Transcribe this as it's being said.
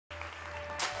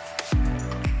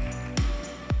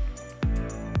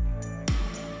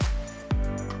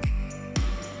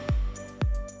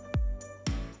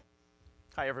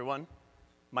Hi, everyone.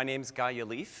 My name's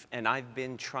Guy-Yalif, and I've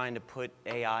been trying to put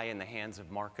AI in the hands of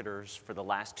marketers for the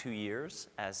last 2 years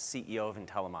as CEO of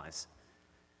Intellimize.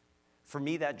 For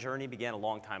me, that journey began a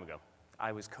long time ago.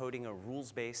 I was coding a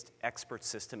rules-based expert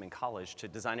system in college to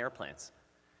design airplanes.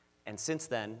 And since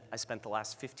then, I spent the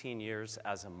last 15 years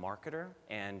as a marketer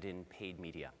and in paid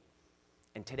media.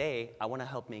 And today, I want to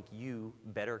help make you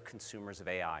better consumers of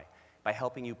AI by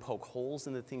helping you poke holes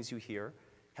in the things you hear,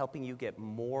 helping you get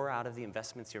more out of the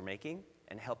investments you're making,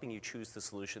 and helping you choose the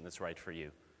solution that's right for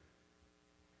you.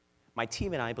 My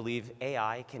team and I believe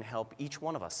AI can help each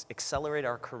one of us accelerate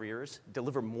our careers,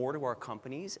 deliver more to our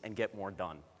companies, and get more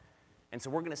done. And so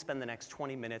we're going to spend the next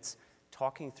 20 minutes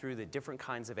talking through the different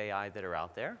kinds of AI that are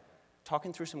out there,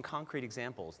 talking through some concrete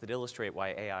examples that illustrate why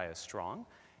AI is strong,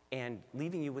 and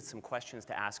leaving you with some questions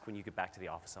to ask when you get back to the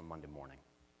office on Monday morning.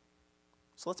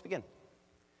 So let's begin.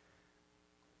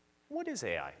 What is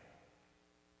AI?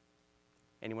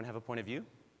 Anyone have a point of view?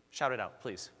 Shout it out,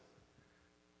 please.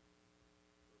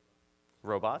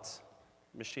 Robots,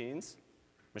 machines,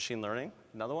 machine learning,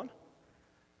 another one?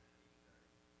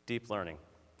 Deep learning,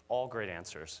 all great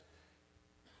answers.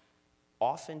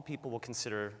 Often people will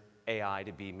consider AI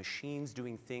to be machines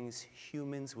doing things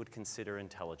humans would consider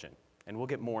intelligent, and we'll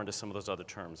get more into some of those other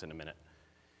terms in a minute.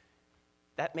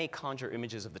 That may conjure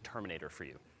images of the Terminator for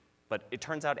you, but it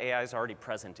turns out AI is already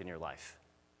present in your life.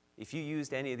 If you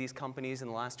used any of these companies in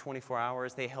the last 24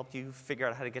 hours, they helped you figure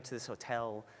out how to get to this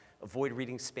hotel, avoid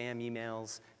reading spam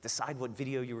emails, decide what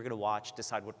video you were going to watch,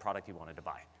 decide what product you wanted to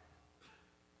buy.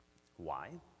 Why?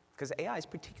 Because AI is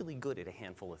particularly good at a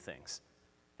handful of things,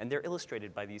 and they're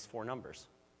illustrated by these 4 numbers.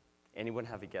 Anyone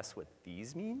have a guess what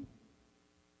these mean?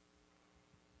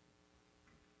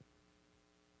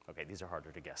 Okay, these are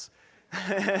harder to guess.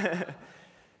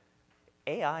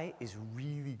 AI is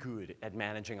really good at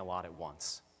managing a lot at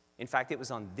once. In fact, it was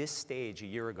on this stage a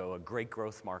year ago, a great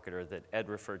growth marketer that Ed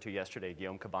referred to yesterday,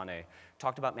 Guillaume Cabane,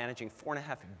 talked about managing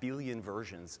 4.5 billion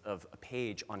versions of a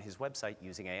page on his website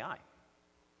using AI.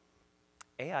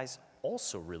 AI is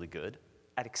also really good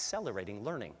at accelerating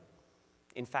learning.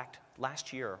 In fact,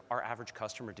 last year, our average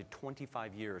customer did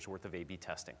 25 years worth of A/B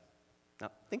testing. Now,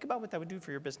 think about what that would do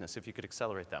for your business if you could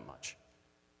accelerate that much.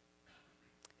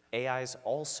 AI is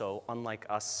also, unlike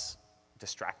us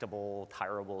distractible,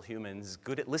 tireable humans,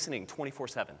 good at listening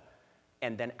 24/7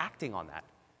 and then acting on that.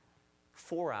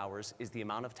 4 hours is the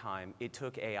amount of time it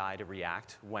took AI to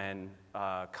react when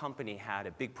a company had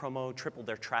a big promo, tripled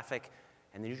their traffic,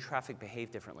 and the new traffic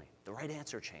behaved differently. The right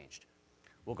answer changed.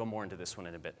 We'll go more into this one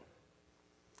in a bit.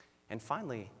 And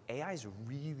finally, AI is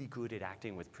really good at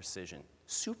acting with precision,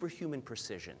 superhuman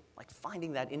precision, like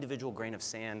finding that individual grain of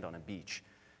sand on a beach.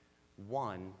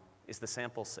 1 is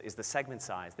the segment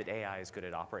size that AI is good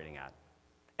at operating at.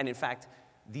 And in fact,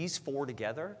 these 4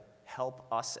 together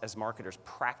help us as marketers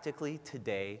practically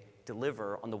today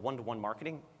deliver on the one-to-one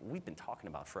marketing we've been talking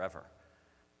about forever.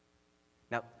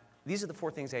 Now, these are the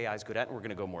 4 things AI is good at, and we're going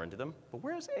to go more into them. But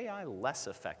where is AI less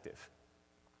effective?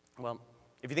 Well,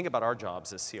 if you think about our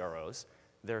jobs as CROs,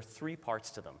 there are 3 parts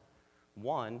to them.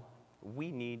 1,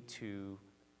 we need to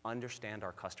understand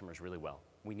our customers really well.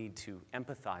 We need to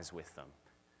empathize with them.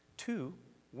 2,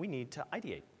 we need to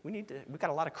ideate. We've got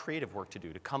a lot of creative work to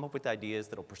do to come up with ideas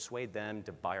that'll persuade them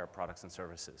to buy our products and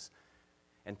services.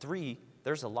 And 3,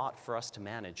 there's a lot for us to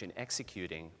manage in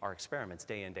executing our experiments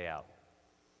day in, day out.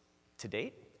 To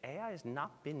date, AI has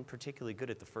not been particularly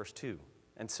good at the first 2.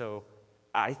 And so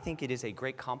I think it is a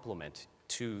great complement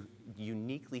to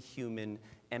uniquely human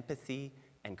empathy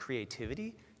and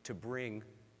creativity to bring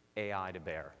AI to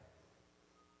bear.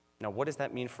 Now, what does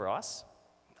that mean for us?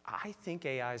 I think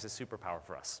AI is a superpower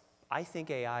for us. I think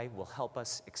AI will help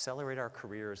us accelerate our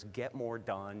careers, get more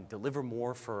done, deliver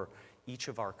more for each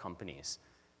of our companies.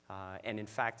 And in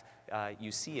fact,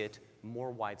 you see it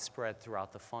more widespread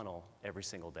throughout the funnel every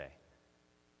single day.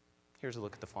 Here's a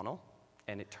look at the funnel,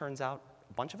 and it turns out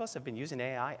a bunch of us have been using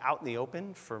AI out in the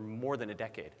open for more than a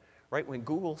decade, right? When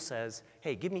Google says,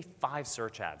 hey, give me 5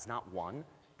 search ads, not 1,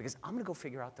 because I'm going to go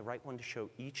figure out the right one to show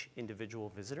each individual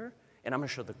visitor, and I'm going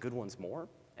to show the good ones more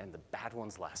and the bad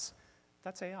ones less.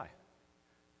 That's AI.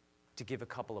 To give a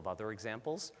couple of other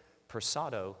examples,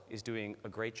 Persado is doing a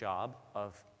great job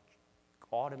of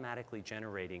automatically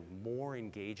generating more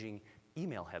engaging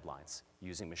email headlines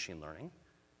using machine learning.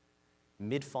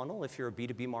 Mid-funnel, if you're a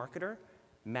B2B marketer,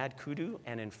 MadKudu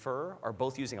and Infer are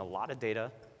both using a lot of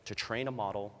data to train a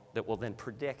model that will then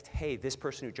predict, hey, this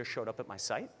person who just showed up at my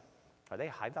site, are they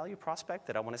a high-value prospect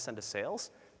that I want to send to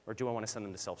sales, or do I want to send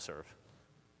them to self-serve?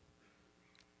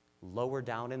 Lower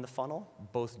down in the funnel,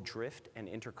 both Drift and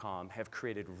Intercom have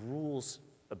created rules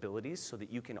abilities so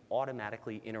that you can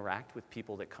automatically interact with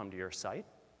people that come to your site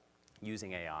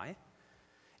using AI.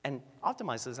 And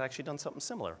Optimize has actually done something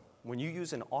similar. When you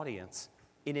use an audience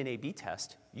in an A/B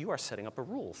test, you are setting up a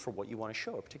rule for what you want to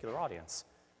show a particular audience.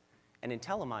 And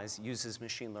Intellimize uses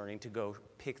machine learning to go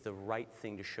pick the right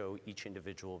thing to show each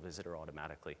individual visitor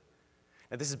automatically.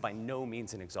 Now, this is by no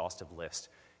means an exhaustive list,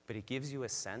 but it gives you a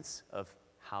sense of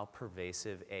how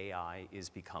pervasive AI is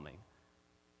becoming.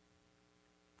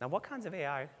 Now, what kinds of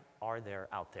AI are there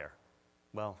out there?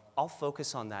 Well, I'll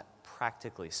focus on that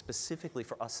practically, specifically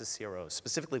for us as CROs,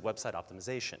 specifically website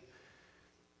optimization.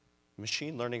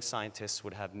 Machine learning scientists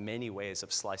would have many ways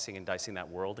of slicing and dicing that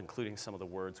world, including some of the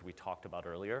words we talked about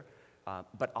earlier.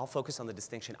 But I'll focus on the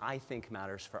distinction I think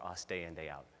matters for us day in, day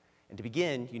out. And to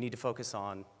begin, you need to focus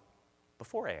on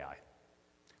before AI.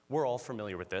 We're all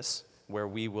familiar with this, where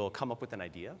we will come up with an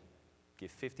idea,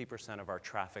 give 50% of our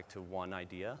traffic to one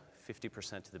idea,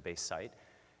 50% to the base site,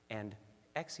 and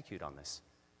execute on this.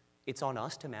 It's on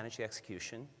us to manage the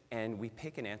execution, and we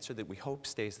pick an answer that we hope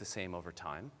stays the same over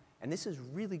time. And this is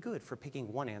really good for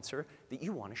picking one answer that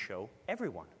you want to show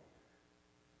everyone.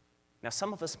 Now,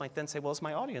 some of us might then say, well, is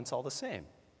my audience all the same?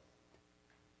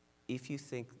 If you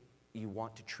think you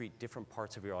want to treat different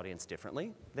parts of your audience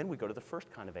differently, then we go to the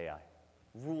first kind of AI,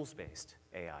 rules-based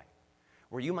AI,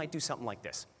 where you might do something like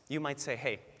this. You might say,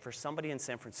 hey, for somebody in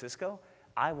San Francisco,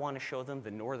 I want to show them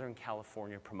the Northern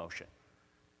California promotion.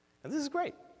 And this is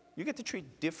great. You get to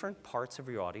treat different parts of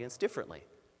your audience differently.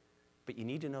 But you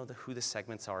need to know who the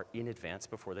segments are in advance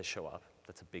before they show up.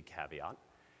 That's a big caveat.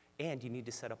 And you need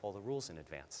to set up all the rules in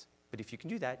advance. But if you can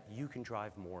do that, you can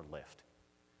drive more lift.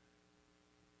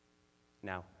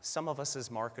 Now, some of us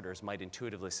as marketers might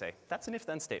intuitively say, that's an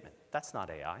if-then statement. That's not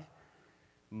AI.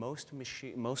 Most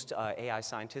AI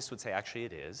scientists would say, actually,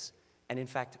 it is. And in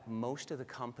fact, most of the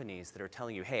companies that are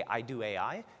telling you, hey, I do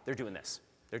AI, they're doing this.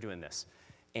 They're doing this.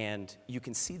 And you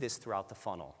can see this throughout the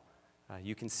funnel.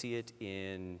 You can see it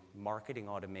in marketing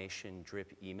automation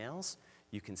drip emails.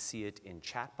 You can see it in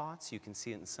chatbots. You can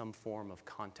see it in some form of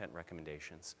content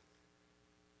recommendations.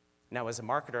 Now, as a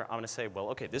marketer, I'm going to say, well,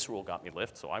 OK, this rule got me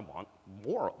lift, so I want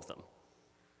more of them.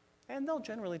 And they'll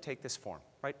generally take this form,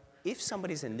 right? If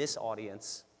somebody's in this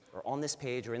audience or on this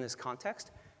page or in this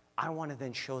context, I want to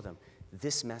then show them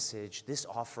this message, this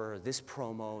offer, this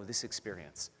promo, this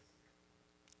experience.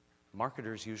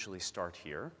 Marketers usually start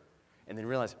here and then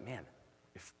realize, man,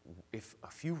 if a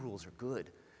few rules are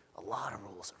good, a lot of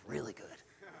rules are really good.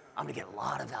 I'm going to get a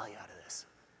lot of value out of this.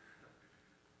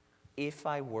 If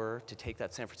I were to take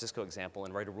that San Francisco example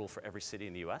and write a rule for every city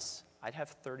in the US, I'd have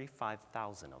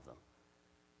 35,000 of them.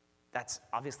 That's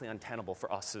obviously untenable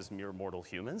for us as mere mortal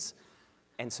humans.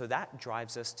 And so that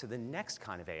drives us to the next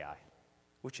kind of AI,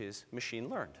 which is machine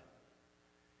learned.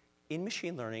 In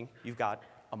machine learning, you've got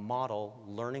a model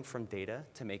learning from data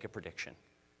to make a prediction.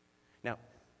 Now,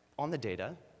 on the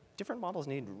data, different models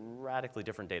need radically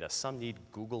different data. Some need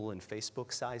Google and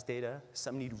Facebook size data.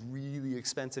 Some need really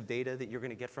expensive data that you're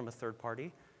going to get from a third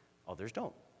party. Others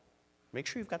don't. Make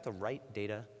sure you've got the right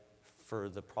data for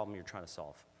the problem you're trying to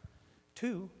solve.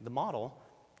 Two, the model,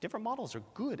 different models are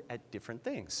good at different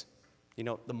things. You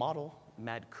know, the model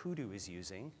Mad Kudu is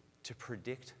using to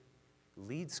predict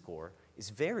lead score is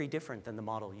very different than the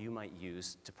model you might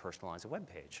use to personalize a web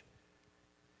page.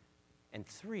 And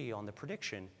three, on the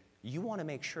prediction, you want to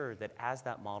make sure that as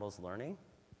that model's learning,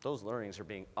 those learnings are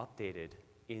being updated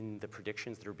in the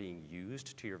predictions that are being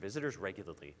used to your visitors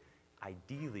regularly,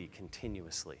 ideally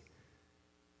continuously.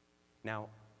 Now,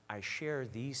 I share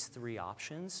these three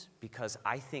options because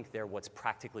I think they're what's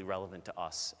practically relevant to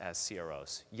us as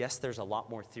CROs. Yes, there's a lot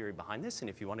more theory behind this, and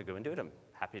if you want to go into it, I'm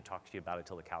happy to talk to you about it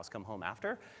till the cows come home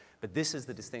after. But this is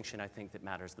the distinction I think that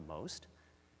matters the most.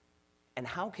 And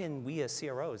how can we as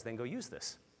CROs then go use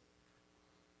this?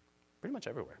 Pretty much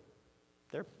everywhere.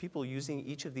 There are people using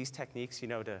each of these techniques, you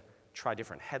know, to try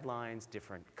different headlines,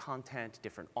 different content,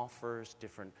 different offers,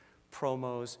 different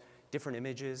promos, different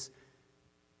images.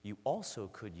 You also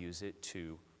could use it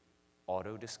to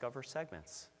auto-discover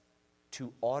segments,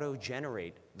 to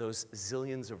auto-generate those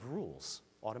zillions of rules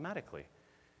automatically,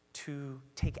 to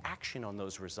take action on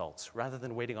those results rather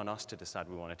than waiting on us to decide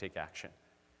we want to take action,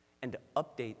 and to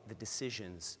update the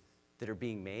decisions that are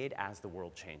being made as the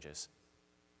world changes.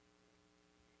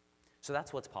 So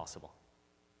that's what's possible.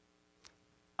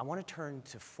 I want to turn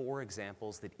to 4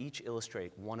 examples that each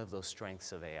illustrate one of those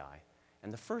strengths of AI.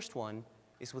 And the first one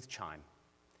is with Chime.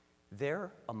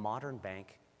 They're a modern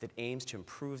bank that aims to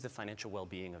improve the financial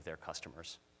well-being of their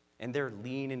customers. And their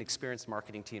lean and experienced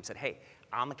marketing team said, hey,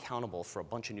 I'm accountable for a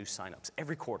bunch of new signups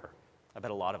every quarter. I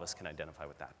bet a lot of us can identify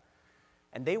with that.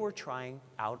 And they were trying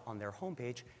out on their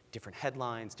homepage different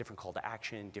headlines, different call to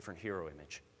action, different hero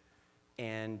image.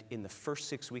 And in the first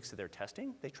 6 weeks of their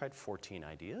testing, they tried 14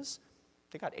 ideas.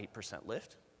 They got 8%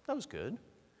 lift. That was good.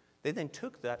 They then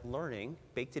took that learning,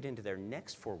 baked it into their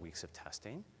next 4 weeks of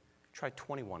testing, tried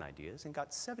 21 ideas, and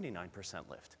got 79%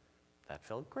 lift. That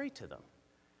felt great to them.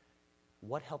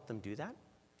 What helped them do that?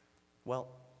 Well,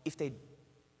 if they'd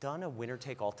done a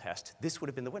winner-take-all test, this would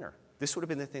have been the winner. This would have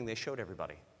been the thing they showed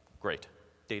everybody. Great,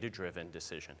 data-driven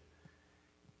decision.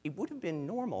 It would have been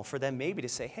normal for them maybe to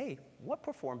say, hey, what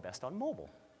performed best on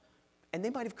mobile? And they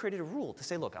might have created a rule to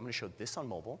say, look, I'm going to show this on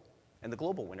mobile and the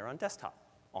global winner on desktop.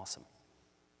 Awesome.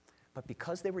 But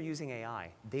because they were using AI,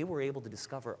 they were able to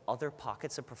discover other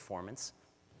pockets of performance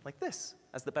like this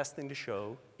as the best thing to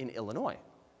show in Illinois,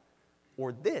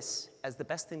 or this as the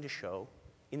best thing to show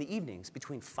in the evenings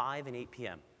between 5 and 8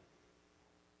 p.m.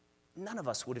 None of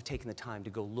us would have taken the time to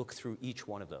go look through each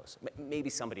one of those. Maybe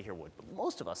somebody here would, but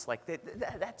most of us, like,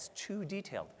 that's too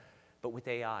detailed. But with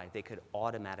AI, they could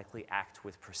automatically act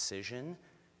with precision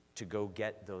to go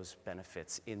get those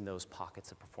benefits in those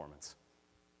pockets of performance.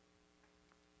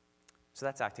 So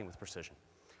that's acting with precision.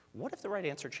 What if the right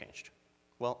answer changed?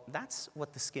 Well, that's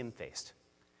what the Skim faced.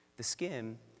 The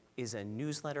Skim is a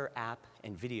newsletter app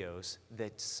and videos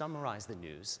that summarize the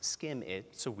news, skim it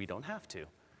so we don't have to.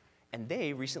 And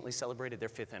they recently celebrated their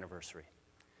 5th anniversary.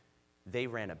 They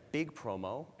ran a big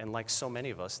promo, and like so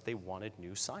many of us, they wanted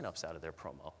new signups out of their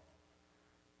promo.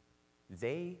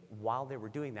 They, while they were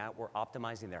doing that, were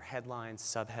optimizing their headline,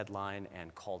 subheadline,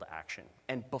 and call to action.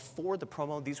 And before the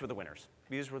promo, these were the winners.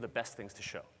 These were the best things to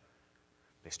show.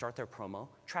 They start their promo,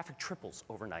 traffic triples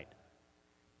overnight.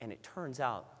 And it turns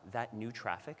out that new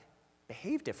traffic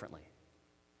behaved differently.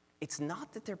 It's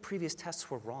not that their previous tests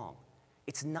were wrong.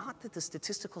 It's not that the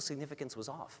statistical significance was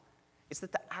off. It's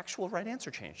that the actual right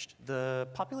answer changed. The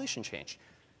population changed.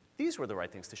 These were the right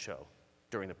things to show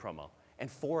during the promo. And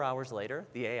 4 hours later,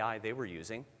 the AI they were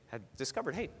using had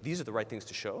discovered, hey, these are the right things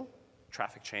to show.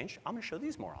 Traffic changed. I'm going to show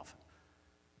these more often.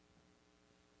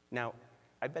 Now,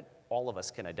 I bet all of us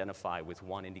can identify with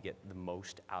wanting to get the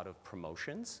most out of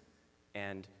promotions.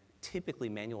 And typically,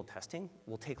 manual testing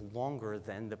will take longer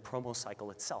than the promo cycle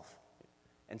itself.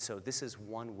 And so this is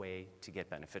one way to get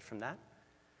benefit from that.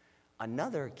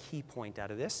 Another key point out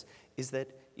of this is that,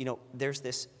 there's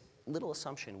this little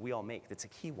assumption we all make that's a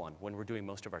key one when we're doing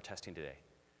most of our testing today.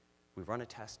 We run a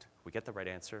test, we get the right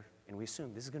answer, and we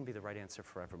assume this is going to be the right answer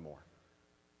forevermore.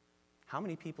 How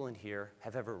many people in here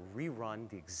have ever rerun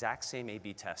the exact same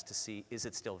A/B test to see, is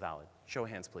it still valid? Show of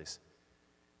hands, please.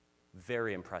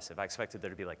 Very impressive. I expected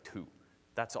there to be like 2.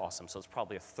 That's awesome. So it's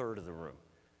probably 1/3 of the room.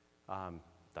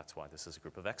 That's why this is a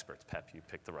group of experts. Pep, you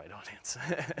picked the right audience.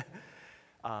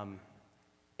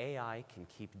 AI can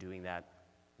keep doing that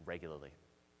regularly.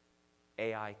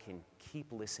 AI can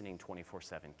keep listening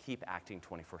 24/7, keep acting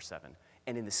 24/7.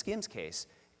 And in the Skim's case,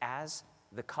 as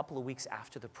the couple of weeks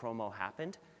after the promo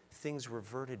happened, things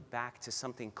reverted back to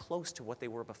something close to what they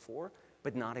were before,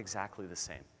 but not exactly the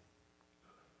same.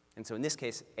 And so in this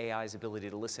case, AI's ability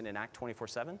to listen and act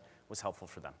 24/7 was helpful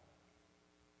for them.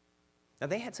 Now,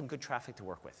 they had some good traffic to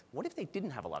work with. What if they didn't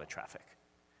have a lot of traffic?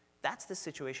 That's the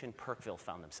situation Perkville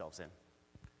found themselves in.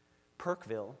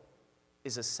 Perkville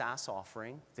is a SaaS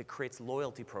offering that creates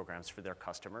loyalty programs for their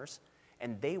customers,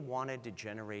 and they wanted to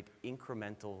generate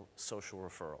incremental social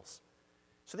referrals.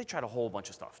 So they tried a whole bunch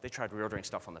of stuff. They tried reordering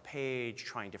stuff on the page,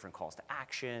 trying different calls to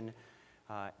action,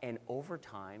 and over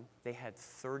time, they had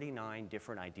 39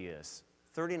 different ideas,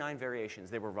 39 variations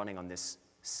they were running on this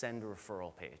send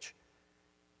referral page.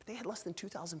 But they had less than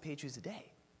 2,000 page views a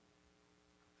day.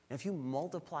 And if you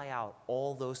multiply out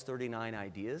all those 39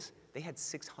 ideas, they had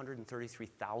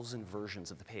 633,000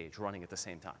 versions of the page running at the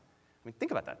same time. I mean,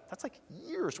 think about that. That's like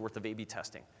years worth of A/B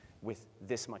testing with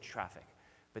this much traffic.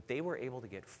 But they were able to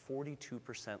get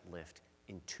 42% lift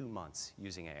in 2 months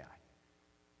using AI.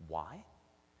 Why?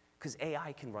 Because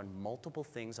AI can run multiple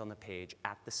things on the page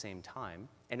at the same time,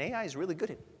 and AI is really good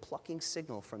at plucking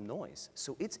signal from noise.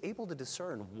 So it's able to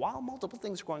discern, while multiple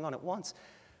things are going on at once,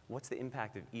 what's the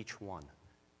impact of each one.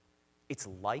 It's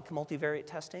like multivariate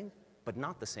testing, but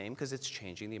not the same because it's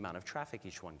changing the amount of traffic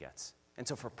each one gets. And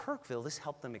so for Perkville, this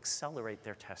helped them accelerate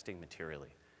their testing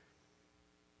materially.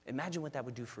 Imagine what that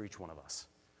would do for each one of us.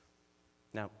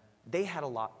 Now, they had a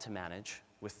lot to manage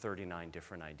with 39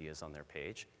 different ideas on their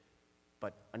page,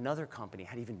 but another company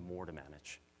had even more to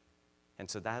manage. And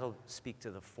so that'll speak to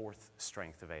the 4th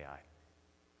strength of AI.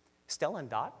 Stella &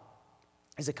 Dot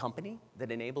is a company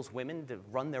that enables women to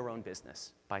run their own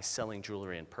business by selling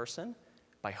jewelry in person,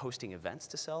 by hosting events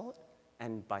to sell it,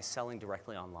 and by selling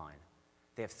directly online.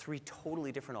 They have 3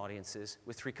 totally different audiences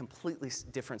with 3 completely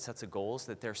different sets of goals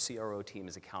that their CRO team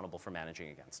is accountable for managing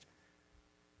against.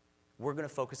 We're going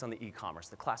to focus on the e-commerce,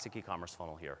 the classic e-commerce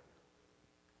funnel here.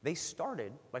 They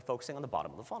started by focusing on the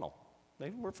bottom of the funnel.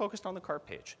 They were focused on the cart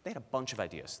page. They had a bunch of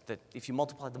ideas that, if you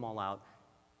multiplied them all out,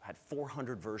 had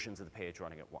 400 versions of the page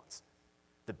running at once.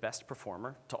 The best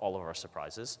performer, to all of our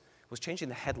surprises, was changing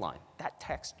the headline, that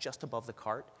text just above the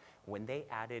cart. When they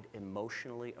added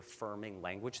emotionally affirming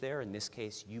language there, in this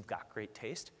case, "You've got great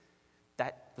taste,"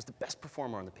 that was the best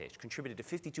performer on the page, contributed to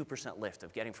 52% lift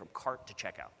of getting from cart to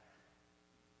checkout.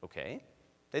 Okay.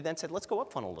 They then said, let's go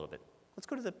up funnel a little bit. Let's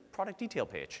go to the product detail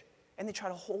page. And they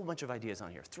tried a whole bunch of ideas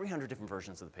on here, 300 different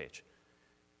versions of the page.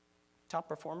 Top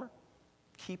performer,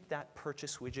 keep that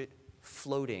purchase widget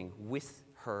floating with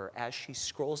her as she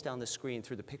scrolls down the screen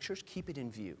through the pictures, keep it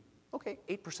in view. Okay,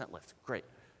 8% lift, great.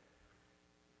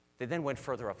 They then went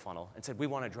further up funnel and said, we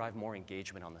want to drive more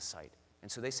engagement on the site.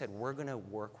 And so they said, we're going to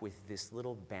work with this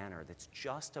little banner that's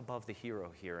just above the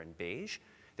hero here in beige.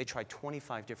 They tried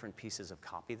 25 different pieces of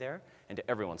copy there, and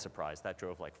to everyone's surprise, that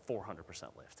drove like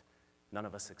 400% lift. None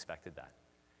of us expected that.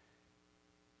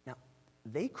 Now,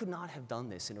 they could not have done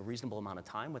this in a reasonable amount of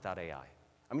time without AI.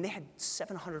 I mean, they had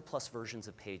 700 plus versions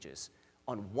of pages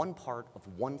on one part of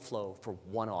one flow for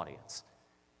one audience.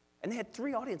 And they had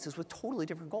 3 audiences with totally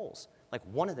different goals. Like,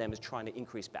 one of them is trying to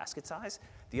increase basket size.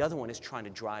 The other one is trying to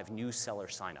drive new seller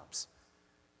signups.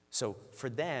 So for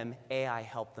them, AI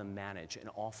helped them manage an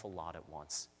awful lot at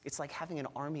once. It's like having an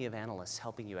army of analysts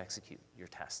helping you execute your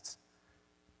tests.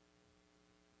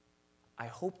 I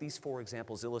hope these 4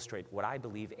 examples illustrate what I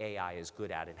believe AI is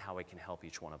good at and how it can help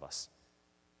each one of us.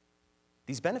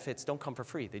 These benefits don't come for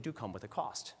free. They do come with a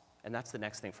cost. And that's the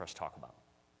next thing for us to talk about.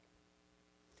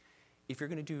 If you're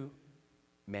going to do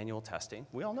manual testing,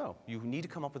 we all know you need to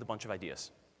come up with a bunch of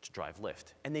ideas to drive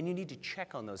lift. And then you need to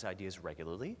check on those ideas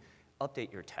regularly,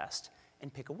 update your test,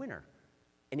 and pick a winner.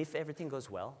 And if everything goes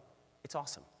well, it's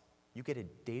awesome. You get a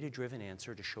data-driven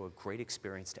answer to show a great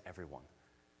experience to everyone.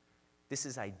 This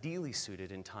is ideally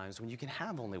suited in times when you can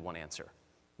have only one answer.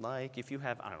 Like if you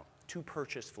have, I don't know, 2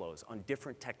 purchase flows on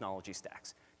different technology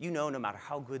stacks. You know no matter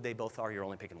how good they both are, you're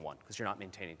only picking one because you're not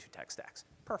maintaining 2 tech stacks.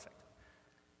 Perfect.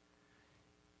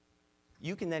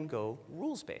 You can then go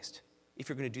rules-based. If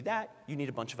you're going to do that, you need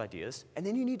a bunch of ideas, and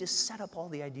then you need to set up all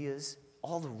the ideas,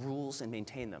 all the rules, and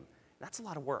maintain them. That's a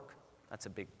lot of work. That's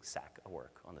a big sack of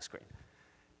work on the screen.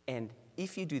 And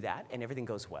if you do that and everything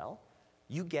goes well,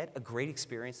 you get a great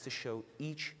experience to show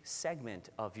each segment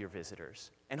of your visitors.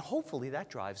 And hopefully that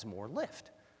drives more lift.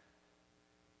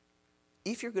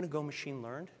 If you're going to go machine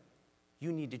learned,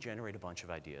 you need to generate a bunch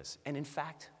of ideas. And in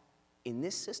fact, in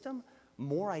this system,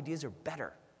 more ideas are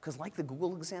better. Because like the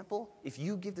Google example, if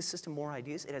you give the system more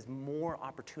ideas, it has more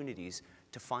opportunities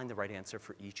to find the right answer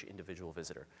for each individual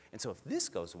visitor. And so if this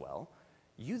goes well,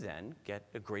 you then get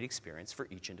a great experience for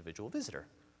each individual visitor.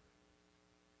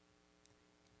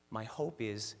 My hope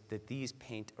is that these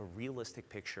paint a realistic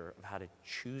picture of how to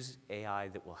choose AI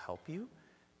that will help you,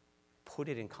 put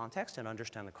it in context, and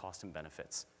understand the cost and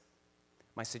benefits.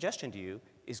 My suggestion to you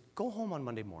is go home on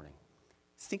Monday morning.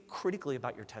 Think critically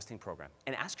about your testing program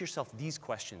and ask yourself these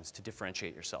questions to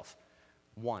differentiate yourself.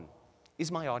 1,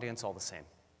 is my audience all the same?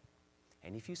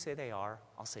 And if you say they are,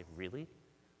 I'll say, really?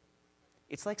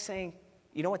 It's like saying,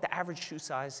 you know what, the average shoe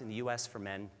size in the US for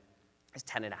men is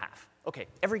 10.5. Okay,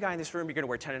 every guy in this room, you're going to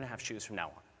wear 10.5 shoes from now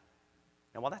on.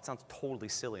 Now, while that sounds totally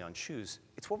silly on shoes,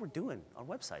 it's what we're doing on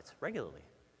websites regularly.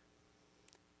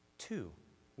 2,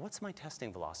 what's my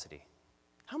testing velocity?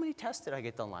 How many tests did I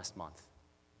get done last month?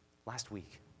 Last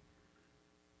week?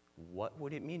 What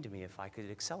would it mean to me if I could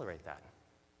accelerate that?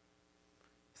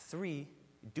 3,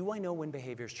 do I know when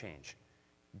behaviors change?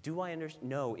 Do I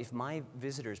know if my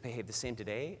visitors behave the same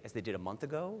today as they did a month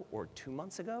ago or 2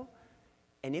 months ago?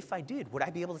 And if I did, would I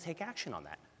be able to take action on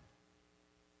that?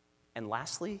 And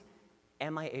lastly,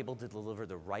 am I able to deliver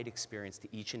the right experience to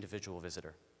each individual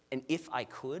visitor? And if I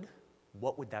could,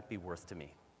 what would that be worth to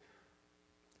me?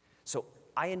 So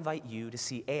I invite you to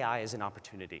see AI as an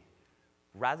opportunity.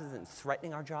 Rather than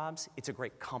threatening our jobs, it's a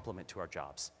great complement to our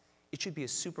jobs. It should be a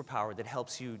superpower that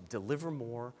helps you deliver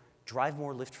more, drive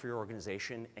more lift for your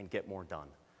organization, and get more done.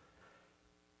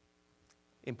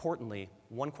 Importantly,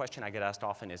 one question I get asked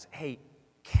often is, hey,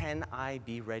 can I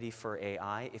be ready for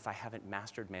AI if I haven't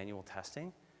mastered manual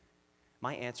testing?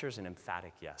 My answer is an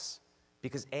emphatic yes,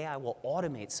 because AI will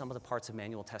automate some of the parts of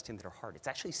manual testing that are hard. It's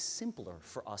actually simpler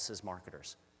for us as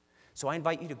marketers. So I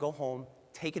invite you to go home,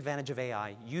 take advantage of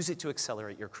AI, use it to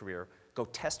accelerate your career, go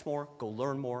test more, go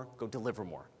learn more, go deliver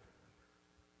more.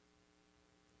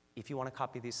 If you want to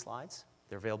copy these slides,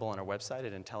 They're available on our website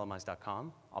at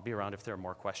intellimise.com. I'll be around if there are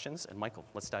more questions. And Michael,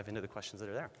 let's dive into the questions that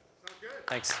are there. Sounds good.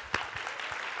 Thanks.